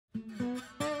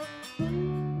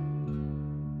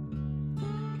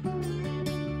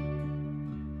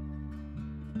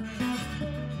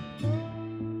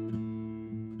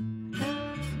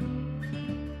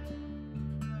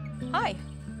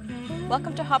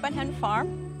Welcome to N Hen Farm.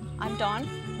 I'm Dawn,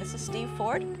 this is Steve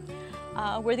Forde.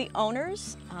 We're the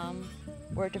owners.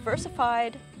 We're a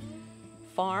diversified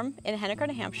farm in Henniker,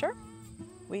 New Hampshire.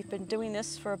 We've been doing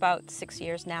this for about 6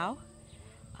 years now.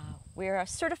 We're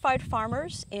certified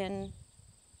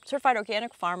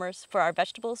organic farmers for our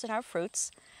vegetables and our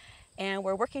fruits, and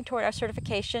we're working toward our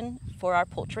certification for our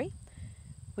poultry.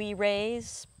 We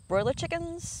raise broiler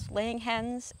chickens, laying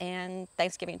hens, and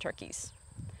Thanksgiving turkeys.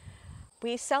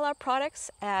 We sell our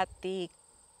products at the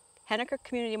Henniker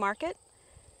Community Market,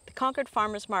 the Concord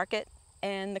Farmers Market,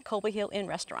 and the Colby Hill Inn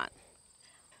restaurant.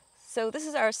 So this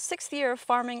is our 6th year of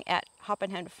farming at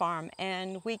N Hen Farm,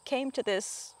 and we came to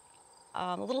this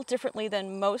a little differently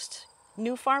than most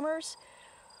new farmers.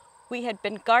 We had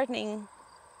been gardening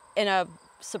in a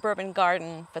suburban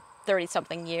garden for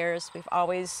 30-something years. We've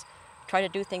always tried to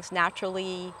do things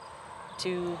naturally,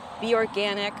 to be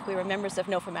organic. We were members of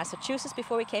NOFA, Massachusetts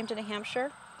before we came to New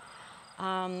Hampshire.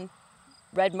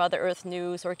 Read Mother Earth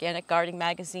News, Organic Gardening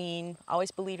Magazine,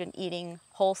 always believed in eating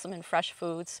wholesome and fresh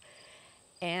foods.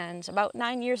 And about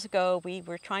 9 years ago, we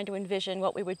were trying to envision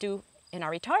what we would do in our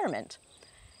retirement.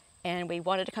 And we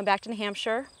wanted to come back to New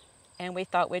Hampshire, and we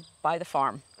thought we'd buy the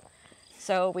farm.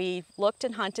 So we looked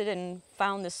and hunted and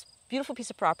found this beautiful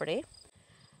piece of property.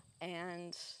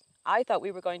 And I thought we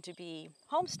were going to be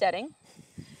homesteading,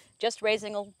 just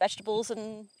raising vegetables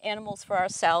and animals for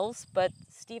ourselves, but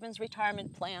Stephen's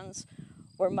retirement plans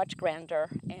were much grander,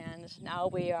 and now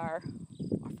we are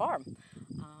a farm.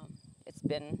 It's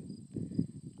been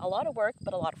a lot of work,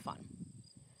 but a lot of fun.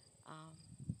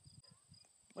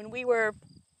 When we were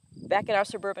back at our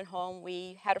suburban home,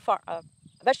 we had a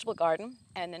vegetable garden,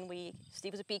 and then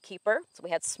Steve was a beekeeper, so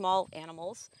we had small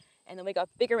animals, and then we got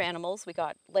bigger animals. We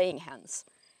got laying hens,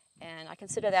 and I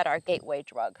consider that our gateway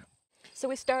drug. So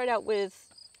we started out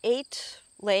with 8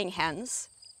 laying hens,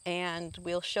 and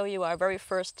we'll show you our very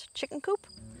first chicken coop,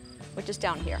 which is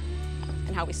down here,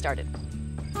 and how we started.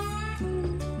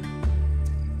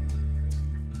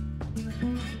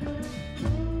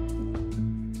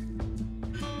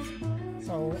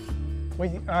 So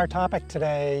our topic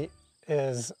today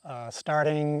is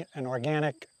starting an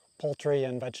organic poultry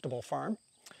and vegetable farm.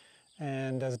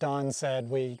 And as Dawn said,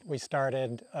 we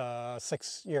started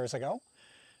 6 years ago.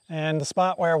 And the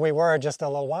spot where we were just a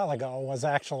little while ago was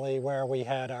actually where we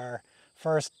had our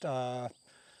first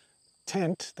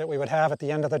tent that we would have at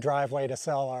the end of the driveway to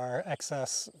sell our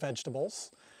excess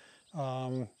vegetables.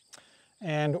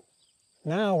 And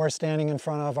now we're standing in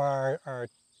front of our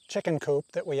chicken coop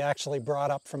that we actually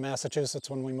brought up from Massachusetts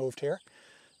when we moved here.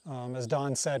 As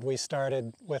Dawn said, we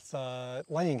started with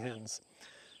laying hens.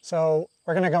 So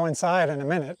we're going to go inside in a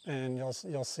minute, and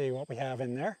you'll see what we have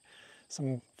in there.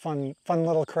 Some fun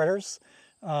little critters.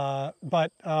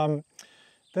 But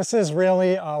this is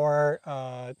really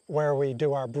where we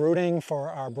do our brooding for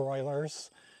our broilers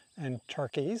and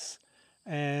turkeys,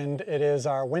 and it is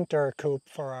our winter coop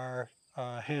for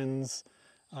our hens,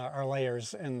 our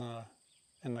layers in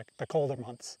the colder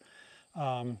months.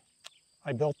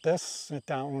 I built this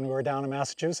when we were down in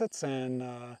Massachusetts, and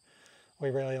we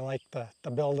really like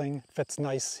the building. It fits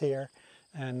nice here,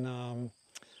 and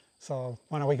so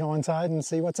why don't we go inside and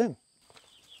see what's in?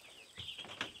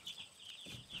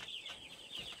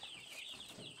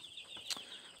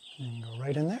 And go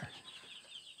right in there.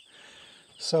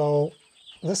 So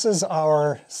this is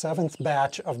our 7th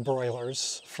batch of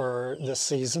broilers for this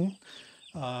season.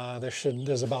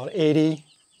 There's about 80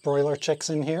 broiler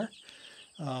chicks in here.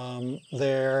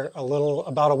 They're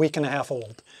about a week and a half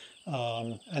old.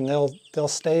 And they'll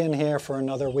stay in here for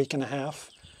another week and a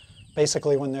half.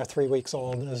 Basically, when they're 3 weeks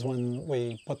old is when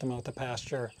we put them out to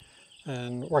pasture.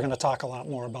 And we're going to talk a lot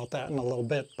more about that in a little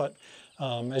bit. But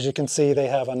as you can see, they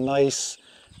have a nice,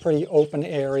 pretty open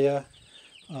area,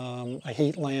 a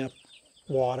heat lamp,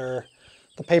 water.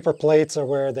 The paper plates are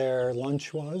where their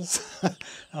lunch was.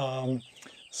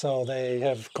 So they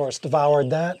have, of course, devoured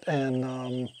that,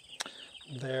 and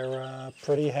they're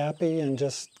pretty happy and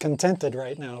just contented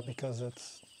right now because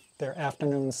it's their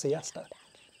afternoon siesta.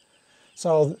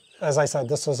 So, as I said,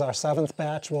 this was our 7th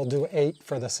batch. We'll do 8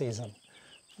 for the season.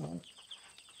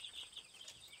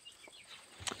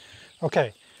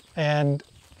 Okay, and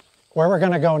where we're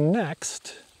going to go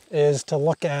next is to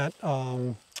look at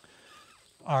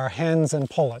our hens and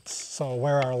pullets, so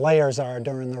where our layers are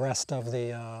during the rest of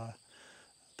the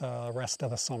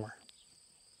summer.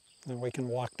 And we can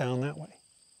walk down that way.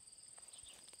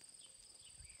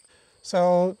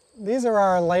 So these are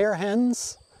our layer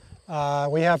hens.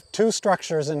 We have 2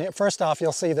 structures in here. First off,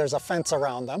 you'll see there's a fence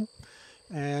around them.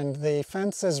 And the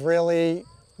fence is really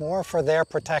more for their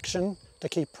protection, to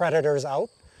keep predators out.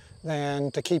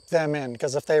 than to keep them in,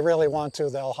 because if they really want to,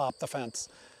 they'll hop the fence.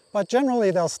 But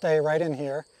generally they'll stay right in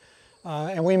here.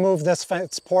 And we move this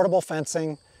fence, portable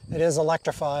fencing. It is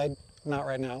electrified, not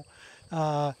right now.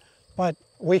 But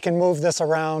we can move this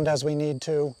around as we need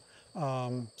to,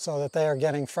 so that they are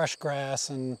getting fresh grass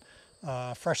and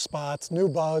fresh spots, new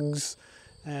bugs,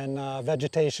 and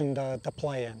vegetation to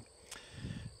play in.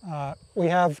 We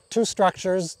have two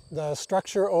structures. The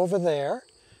structure over there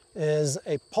is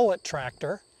a pullet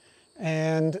tractor,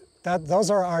 and those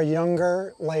are our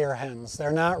younger layer hens.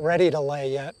 They're not ready to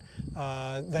lay yet.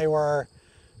 They were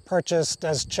purchased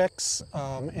as chicks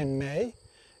in May,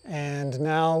 and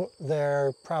now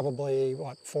they're probably,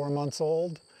 what, 4 months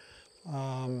old?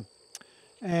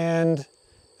 And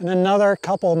in another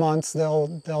couple months,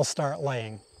 they'll start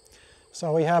laying.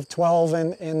 So we have 12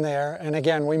 in there, and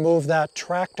again, we move that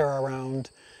tractor around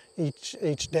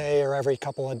each day or every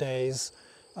couple of days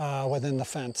within the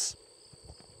fence.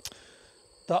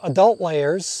 The adult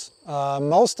layers,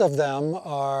 most of them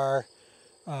are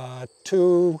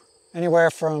anywhere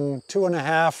from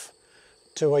 2.5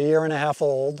 to 1.5 years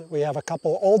old. We have a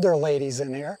couple older ladies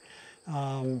in here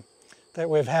that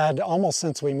we've had almost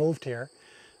since we moved here.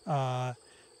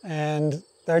 And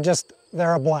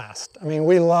they're a blast. I mean,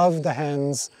 we love the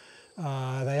hens.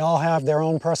 They all have their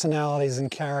own personalities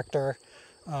and character,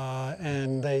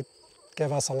 and they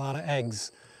give us a lot of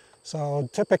eggs. So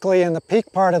typically in the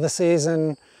peak part of the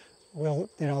season,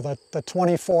 the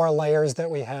 24 layers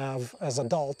that we have as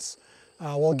adults,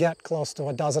 we'll get close to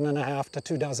 1.5 to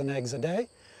 2 dozen eggs a day.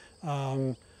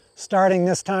 Starting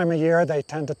this time of year, they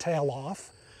tend to tail off,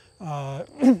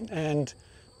 and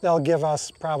they'll give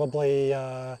us probably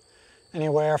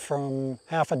anywhere from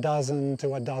half a dozen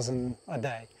to a dozen a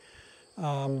day.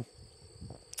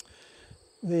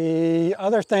 The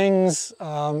other things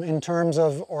in terms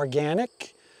of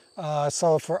organic,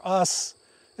 so for us,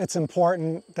 it's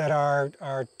important that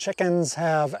our chickens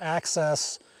have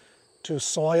access to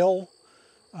soil,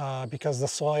 because the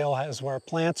soil is where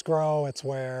plants grow, it's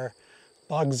where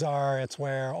bugs are, it's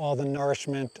where all the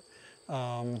nourishment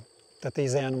that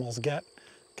these animals get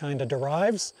kind of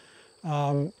derives.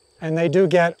 And they do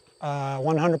get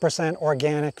 100%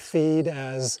 organic feed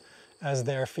as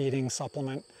their feeding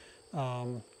supplement.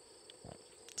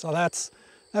 So that's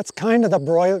kind of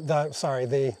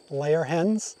the layer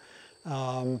hens.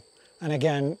 And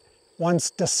again, once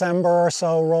December or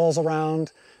so rolls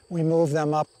around, we move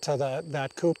them up to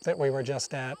that coop that we were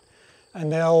just at,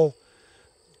 and they'll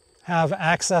have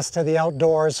access to the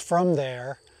outdoors from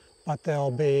there, but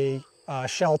they'll be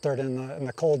sheltered in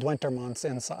the cold winter months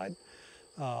inside.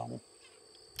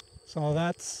 So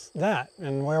that's that.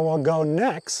 And where we'll go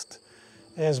next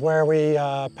is where we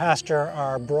pasture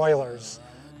our broilers.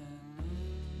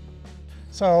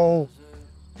 So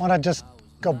I want to just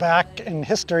go back in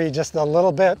history just a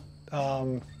little bit.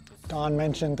 Dawn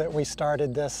mentioned that we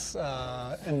started this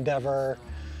endeavor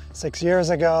 6 years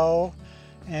ago,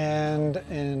 and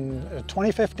in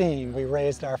 2015 we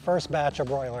raised our first batch of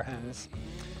broiler hens,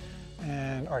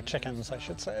 or chickens I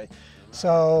should say.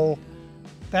 So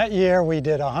that year we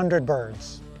did 100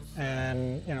 birds,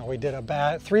 and we did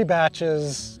 3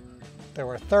 batches. There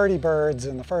were 30 birds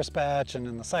in the first batch, and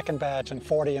in the second batch, and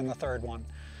 40 in the third one.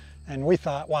 And we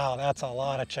thought, wow, that's a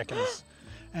lot of chickens.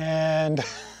 And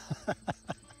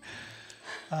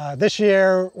this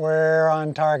year we're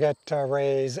on target to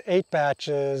raise 8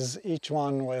 batches, each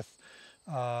one with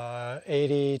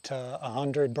 80 to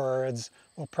 100 birds.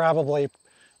 We'll probably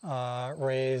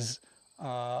raise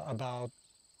about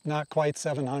not quite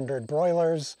 700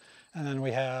 broilers, and then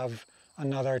we have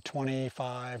another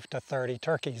 25 to 30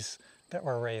 turkeys that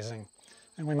we're raising.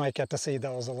 And we might get to see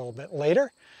those a little bit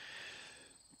later.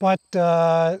 But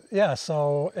yeah,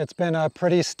 so it's been a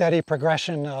pretty steady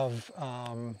progression of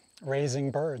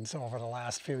raising birds over the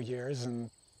last few years, and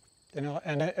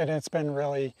and it's been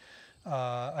really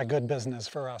a good business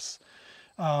for us.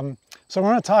 So I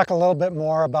want to talk a little bit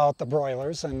more about the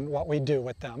broilers and what we do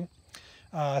with them.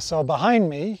 So behind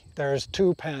me, there's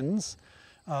 2 pens,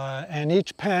 and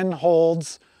each pen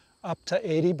holds up to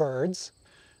 80 birds.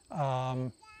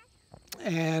 And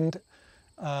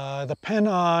the pen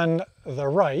on the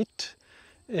right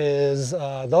is,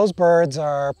 those birds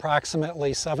are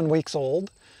approximately 7 weeks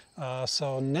old.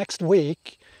 So next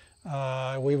week,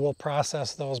 we will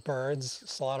process those birds,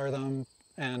 slaughter them,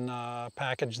 and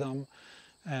package them,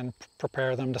 and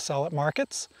prepare them to sell at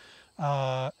markets.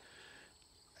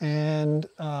 And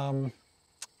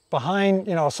behind,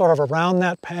 sort of around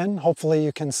that pen, hopefully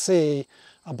you can see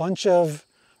a bunch of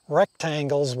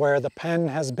rectangles where the pen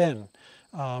has been.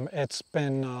 It's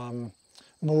been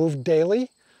moved daily,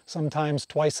 sometimes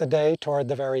twice a day toward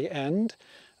the very end.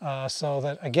 so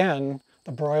that, again,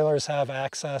 the broilers have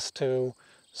access to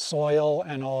soil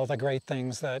and all the great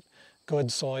things that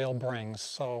good soil brings.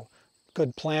 So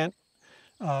good plant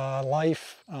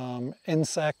life,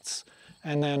 insects,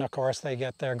 and then of course they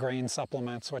get their grain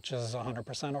supplements, which is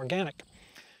 100% organic.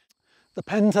 The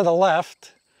pen to the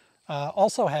left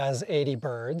also has 80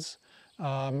 birds,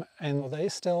 and they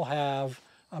still have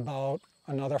about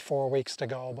another 4 weeks to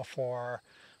go before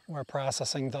we're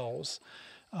processing those.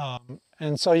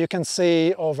 And so you can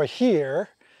see over here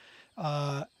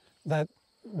that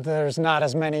there's not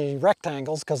as many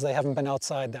rectangles because they haven't been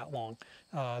outside that long.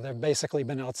 They've basically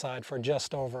been outside for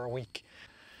just over a week.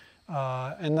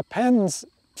 And the pens,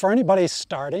 for anybody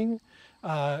starting,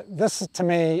 this to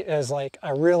me is like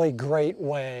a really great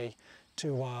way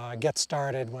to get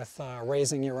started with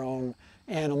raising your own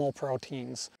animal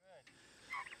proteins.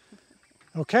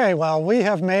 Okay, well, we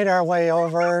have made our way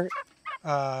over.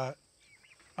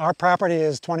 Our property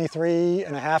is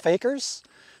 23.5 acres.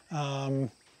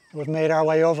 We've made our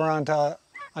way over onto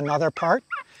another part,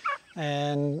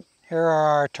 and here are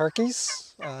our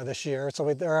turkeys this year.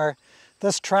 So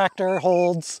this tractor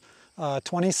holds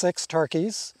 26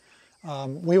 turkeys.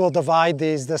 We will divide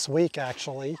these this week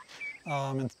actually,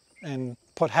 and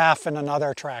put half in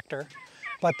another tractor.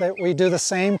 But we do the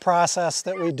same process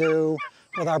that we do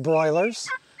with our broilers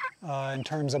in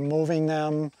terms of moving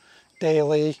them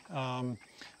daily. And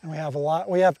we have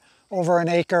over an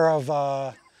acre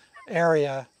of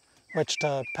area which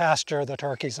to pasture the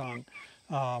turkeys on.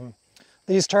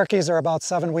 These turkeys are about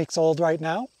 7 weeks old right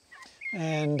now,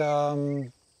 and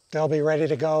they'll be ready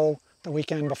to go the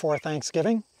weekend before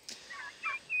Thanksgiving.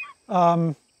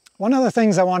 One of the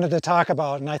things I wanted to talk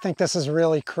about, and I think this is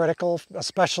really critical,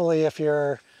 especially if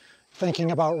you're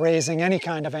thinking about raising any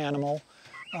kind of animal,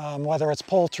 whether it's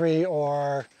poultry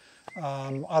or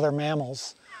other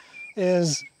mammals,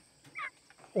 is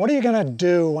what are you going to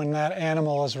do when that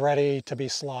animal is ready to be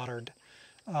slaughtered?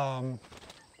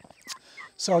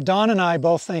 So Dawn and I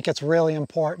both think it's really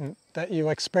important that you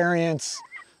experience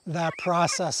that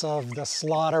process of the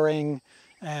slaughtering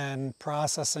and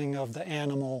processing of the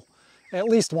animal at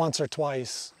least once or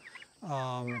twice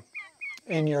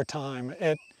in your time.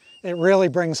 It really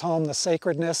brings home the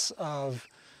sacredness of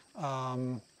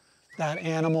that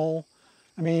animal.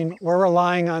 I mean, we're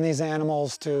relying on these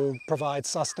animals to provide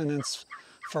sustenance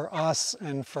for us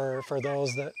and for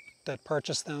those that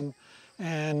purchase them.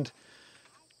 And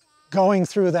going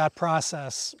through that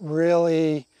process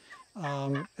really,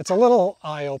 it's a little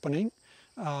eye-opening.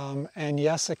 And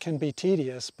yes, it can be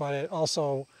tedious, but it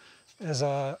also is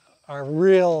a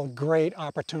real great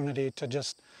opportunity to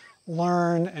just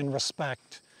learn and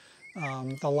respect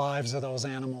the lives of those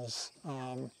animals.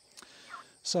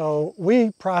 So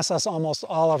we process almost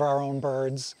all of our own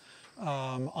birds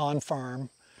on farm.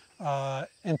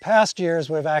 In past years,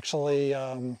 we've actually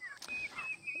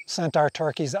sent our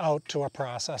turkeys out to a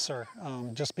processor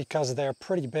just because they're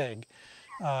pretty big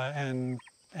and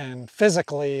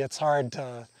physically it's hard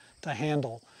to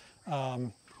handle.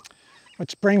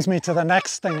 Which brings me to the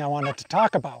next thing I wanted to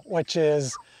talk about, which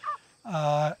is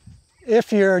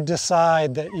if you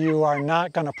decide that you are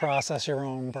not going to process your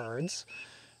own birds,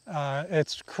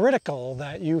 it's critical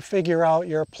that you figure out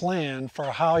your plan for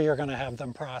how you're going to have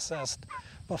them processed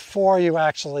before you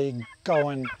actually go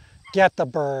and get the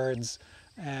birds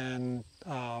and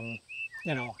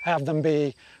you know, have them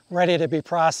be ready to be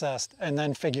processed and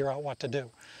then figure out what to do.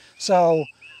 So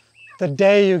the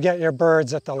day you get your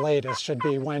birds at the latest should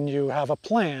be when you have a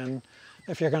plan,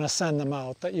 if you're going to send them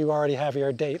out, that you already have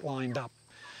your date lined up.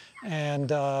 And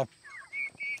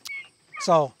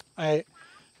so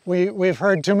we've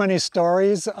heard too many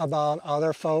stories about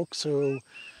other folks who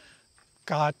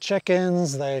got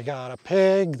chickens, they got a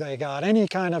pig, they got any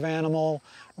kind of animal,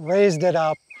 raised it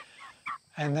up,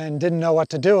 and then didn't know what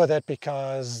to do with it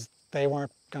because they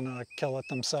weren't going to kill it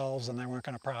themselves and they weren't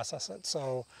going to process it.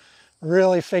 So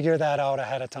really figure that out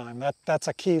ahead of time. That's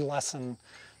a key lesson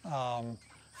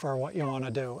for what you want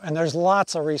to do. And there's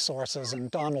lots of resources,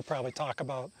 and Dawn will probably talk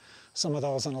about some of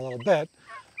those in a little bit,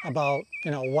 about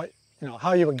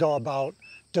how you would go about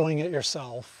doing it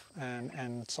yourself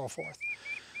and so forth.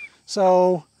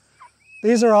 So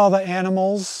these are all the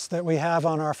animals that we have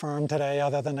on our farm today,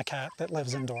 other than the cat that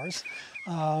lives indoors.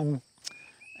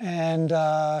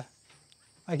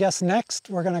 I guess next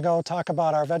we're going to go talk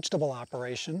about our vegetable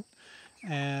operation,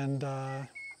 and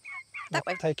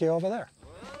we'll take you over there.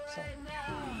 So,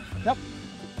 yep.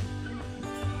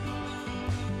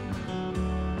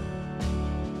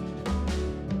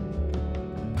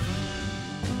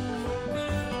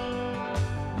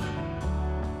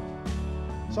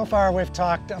 So far we've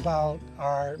talked about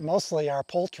mostly our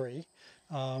poultry,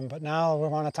 But now we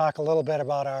want to talk a little bit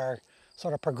about our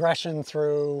sort of progression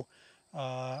through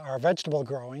our vegetable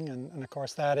growing, and of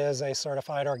course that is a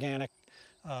certified organic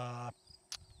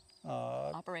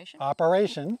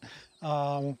operation.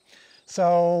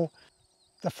 So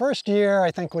the first year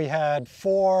I think we had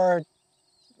 4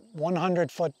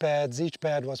 100-foot beds. Each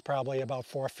bed was probably about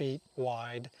 4 feet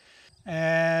wide.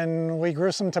 And we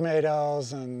grew some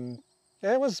tomatoes, and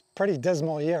it was a pretty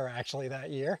dismal year actually that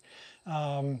year.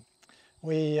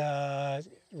 We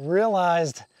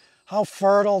realized how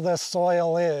fertile this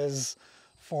soil is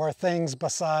for things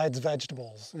besides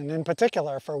vegetables, and in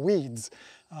particular for weeds.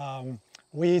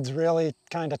 Weeds really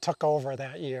kind of took over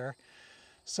that year.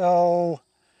 So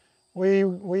we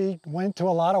went to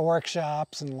a lot of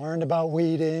workshops and learned about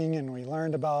weeding, and we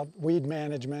learned about weed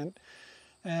management.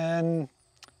 And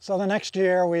so the next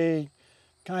year we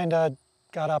kind of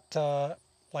got up to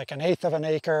like 1/8 of an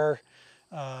acre.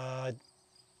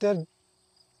 Did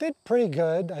pretty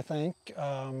good, I think.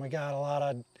 We got a lot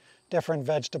of different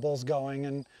vegetables going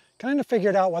and kind of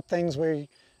figured out what things we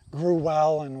grew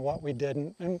well and what we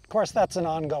didn't. And of course that's an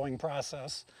ongoing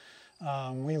process.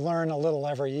 We learn a little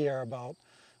every year about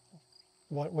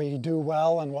what we do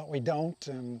well and what we don't,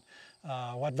 and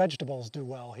what vegetables do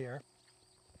well here.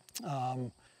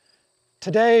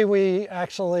 Today we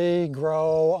actually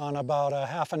grow on about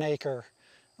 1/2 an acre,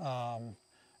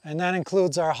 and that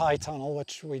includes our high tunnel,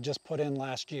 which we just put in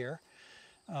last year.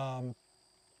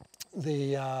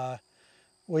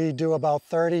 We do about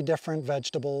 30 different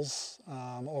vegetables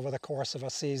over the course of a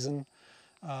season.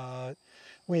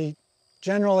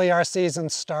 Generally our season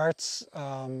starts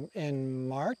in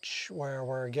March, where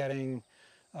we're getting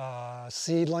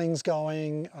seedlings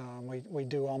going. We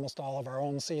do almost all of our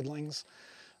own seedlings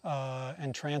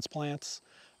and transplants.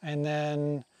 And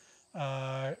then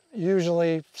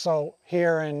usually, so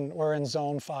here we're in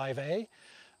zone 5A.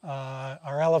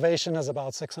 Our elevation is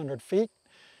about 600 feet,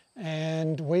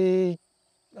 and we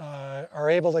are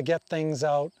able to get things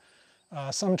out.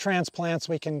 Some transplants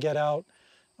we can get out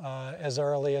as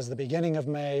early as the beginning of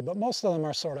May, but most of them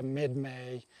are sort of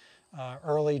mid-May,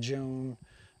 early June,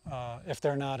 if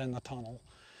they're not in the tunnel.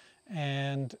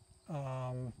 And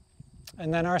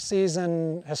then our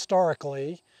season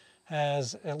historically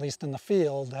has, at least in the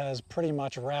field, has pretty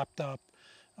much wrapped up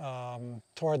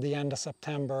toward the end of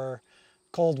September.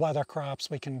 Cold weather crops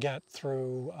we can get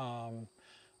through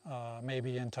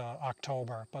maybe into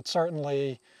October, but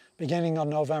certainly beginning of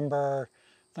November,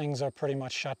 things are pretty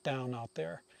much shut down out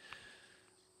there.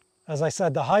 As I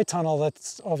said, the high tunnel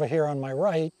that's over here on my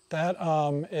right, that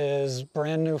is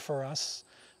brand new for us.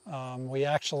 We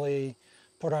actually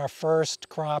put our first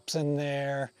crops in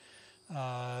there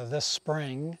this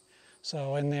spring.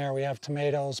 So in there we have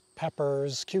tomatoes,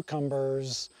 peppers,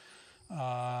 cucumbers,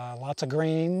 lots of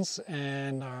greens,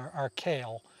 and our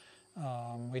kale.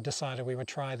 We decided we would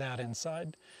try that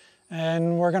inside.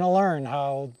 And we're going to learn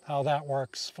how that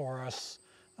works for us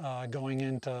going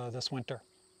into this winter.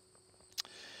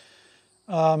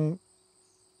 You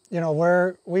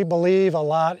know, we believe a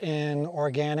lot in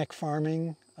organic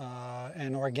farming,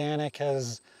 and organic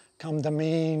has come to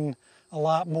mean a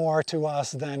lot more to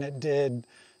us than it did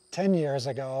 10 years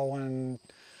ago, when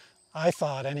I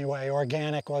thought anyway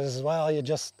organic was, well, you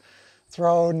just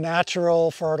throw natural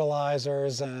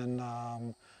fertilizers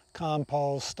and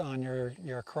compost on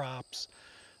your crops.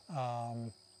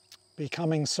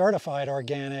 Becoming certified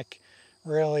organic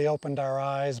really opened our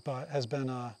eyes, but has been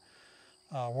a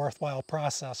worthwhile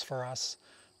process for us.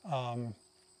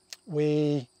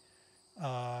 We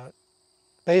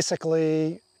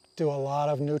basically do a lot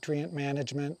of nutrient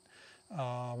management.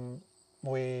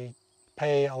 We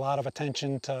pay a lot of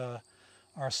attention to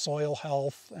our soil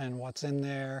health and what's in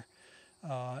there,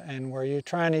 and we're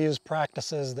trying to use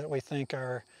practices that we think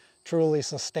are truly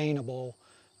sustainable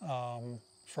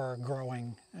for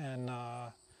growing and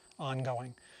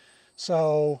ongoing.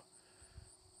 So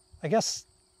I guess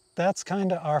that's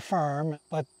kind of our farm,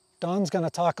 but Dawn's going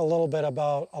to talk a little bit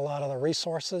about a lot of the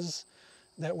resources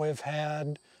that we've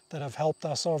had that have helped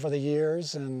us over the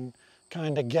years, and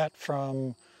kind of get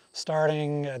from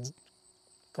starting at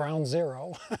ground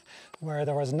zero, where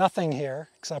there was nothing here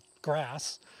except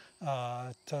grass,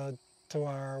 to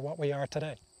what we are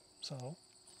today. So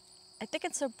I think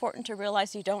it's important to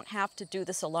realize you don't have to do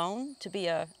this alone to be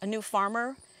a new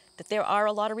farmer, that there are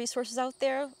a lot of resources out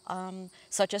there,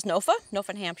 such as NOFA,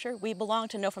 NOFA New Hampshire. We belong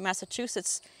to NOFA,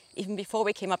 Massachusetts, even before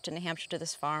we came up to New Hampshire to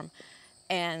this farm.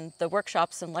 And the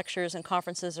workshops and lectures and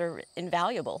conferences are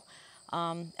invaluable.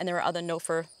 And there are other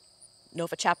NOFA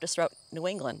chapters throughout New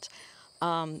England.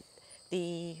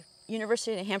 The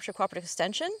University of New Hampshire Cooperative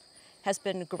Extension has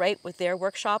been great with their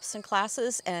workshops and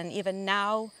classes, and even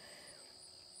now,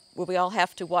 where we all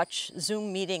have to watch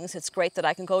Zoom meetings, it's great that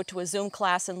I can go to a Zoom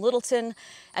class in Littleton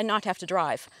and not have to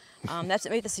drive.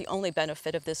 Maybe that's the only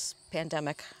benefit of this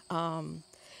pandemic.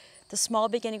 The Small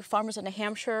Beginning Farmers in New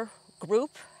Hampshire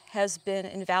group has been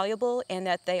invaluable in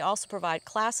that they also provide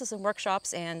classes and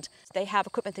workshops, and they have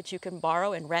equipment that you can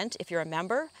borrow and rent if you're a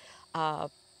member.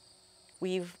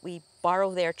 We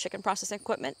borrow their chicken processing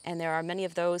equipment, and there are many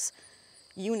of those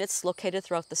units located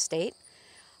throughout the state.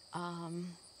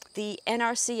 The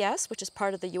NRCS, which is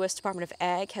part of the U.S. Department of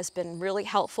Ag, has been really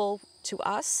helpful to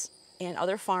us and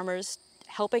other farmers,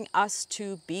 helping us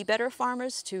to be better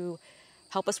farmers, to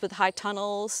help us with high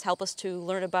tunnels, help us to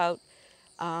learn about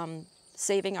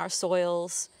saving our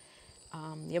soils,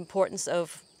 the importance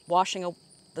of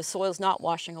the soils not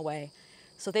washing away.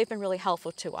 So they've been really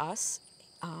helpful to us.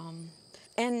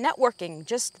 And networking,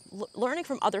 just learning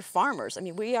from other farmers. I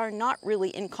mean, we are not really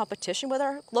in competition with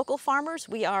our local farmers.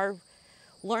 We are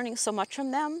learning so much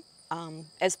from them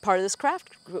as part of this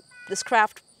craft group. This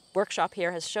craft workshop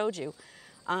here has showed you.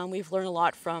 We've learned a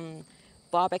lot from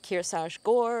Bob at Kearsarge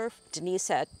Gore, Denise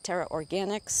at Terra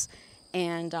Organics,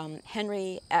 and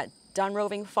Henry at Dawn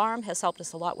Roving Farm has helped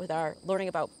us a lot with our learning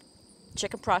about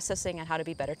chicken processing and how to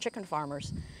be better chicken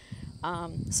farmers.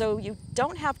 So you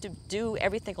don't have to do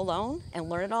everything alone and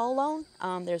learn it all alone.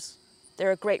 There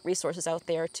are great resources out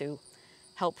there to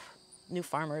help new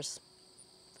farmers.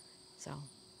 So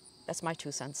that's my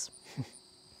 2 cents.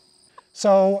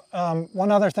 So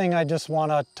one other thing I just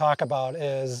want to talk about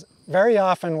is very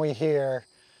often we hear,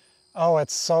 oh,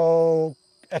 it's so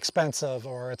expensive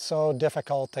or it's so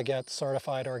difficult to get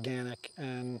certified organic.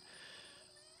 And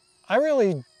I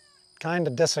really kind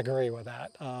of disagree with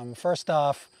that. First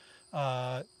off,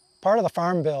 part of the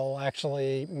Farm Bill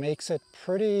actually makes it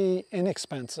pretty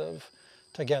inexpensive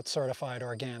to get certified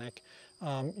organic.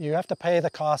 You have to pay the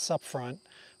costs up front,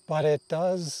 but it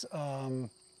does,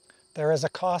 there is a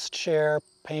cost share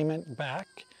payment back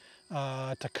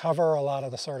to cover a lot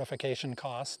of the certification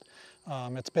cost.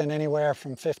 It's been anywhere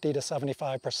from 50 to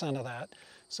 75% of that.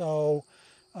 So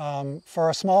for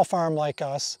a small farm like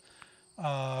us,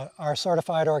 our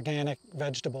certified organic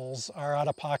vegetables, our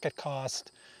out-of-pocket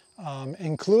cost,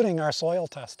 including our soil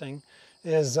testing,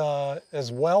 is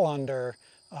well under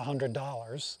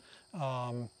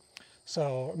 $100.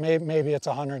 So maybe it's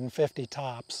 150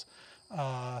 tops.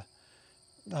 And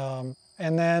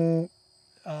then,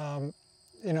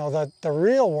 you know, the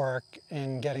real work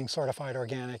in getting certified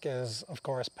organic is, of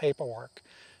course, paperwork.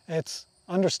 It's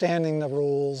understanding the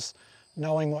rules,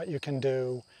 knowing what you can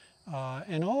do,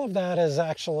 and all of that is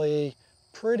actually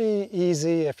pretty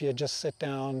easy if you just sit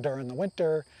down during the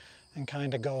winter and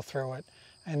kind of go through it,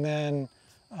 and then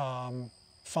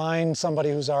find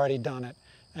somebody who's already done it.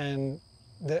 And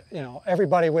you know,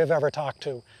 everybody we've ever talked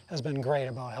to has been great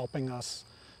about helping us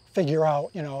figure out,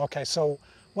 you know, okay, so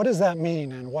what does that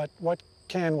mean and what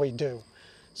can we do?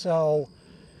 So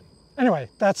anyway,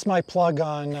 that's my plug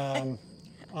on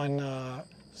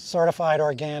certified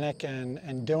organic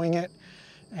and doing it.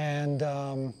 And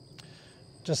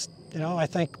just, you know, I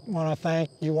want to thank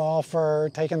you all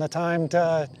for taking the time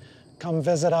to come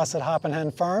visit us at N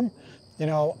Hen Farm. You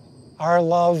know, our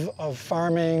love of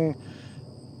farming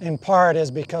in part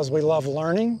is because we love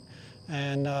learning.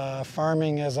 And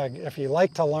farming is if you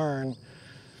like to learn,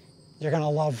 you're going to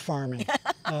love farming.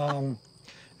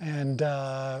 And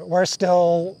we're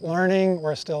still learning,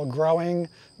 we're still growing,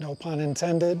 no pun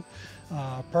intended,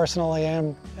 personally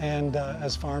and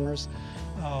as farmers.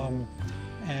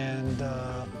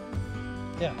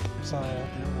 Yeah, so you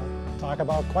know, we'll talk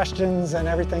about questions and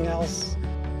everything else,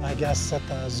 I guess, at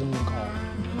the Zoom call.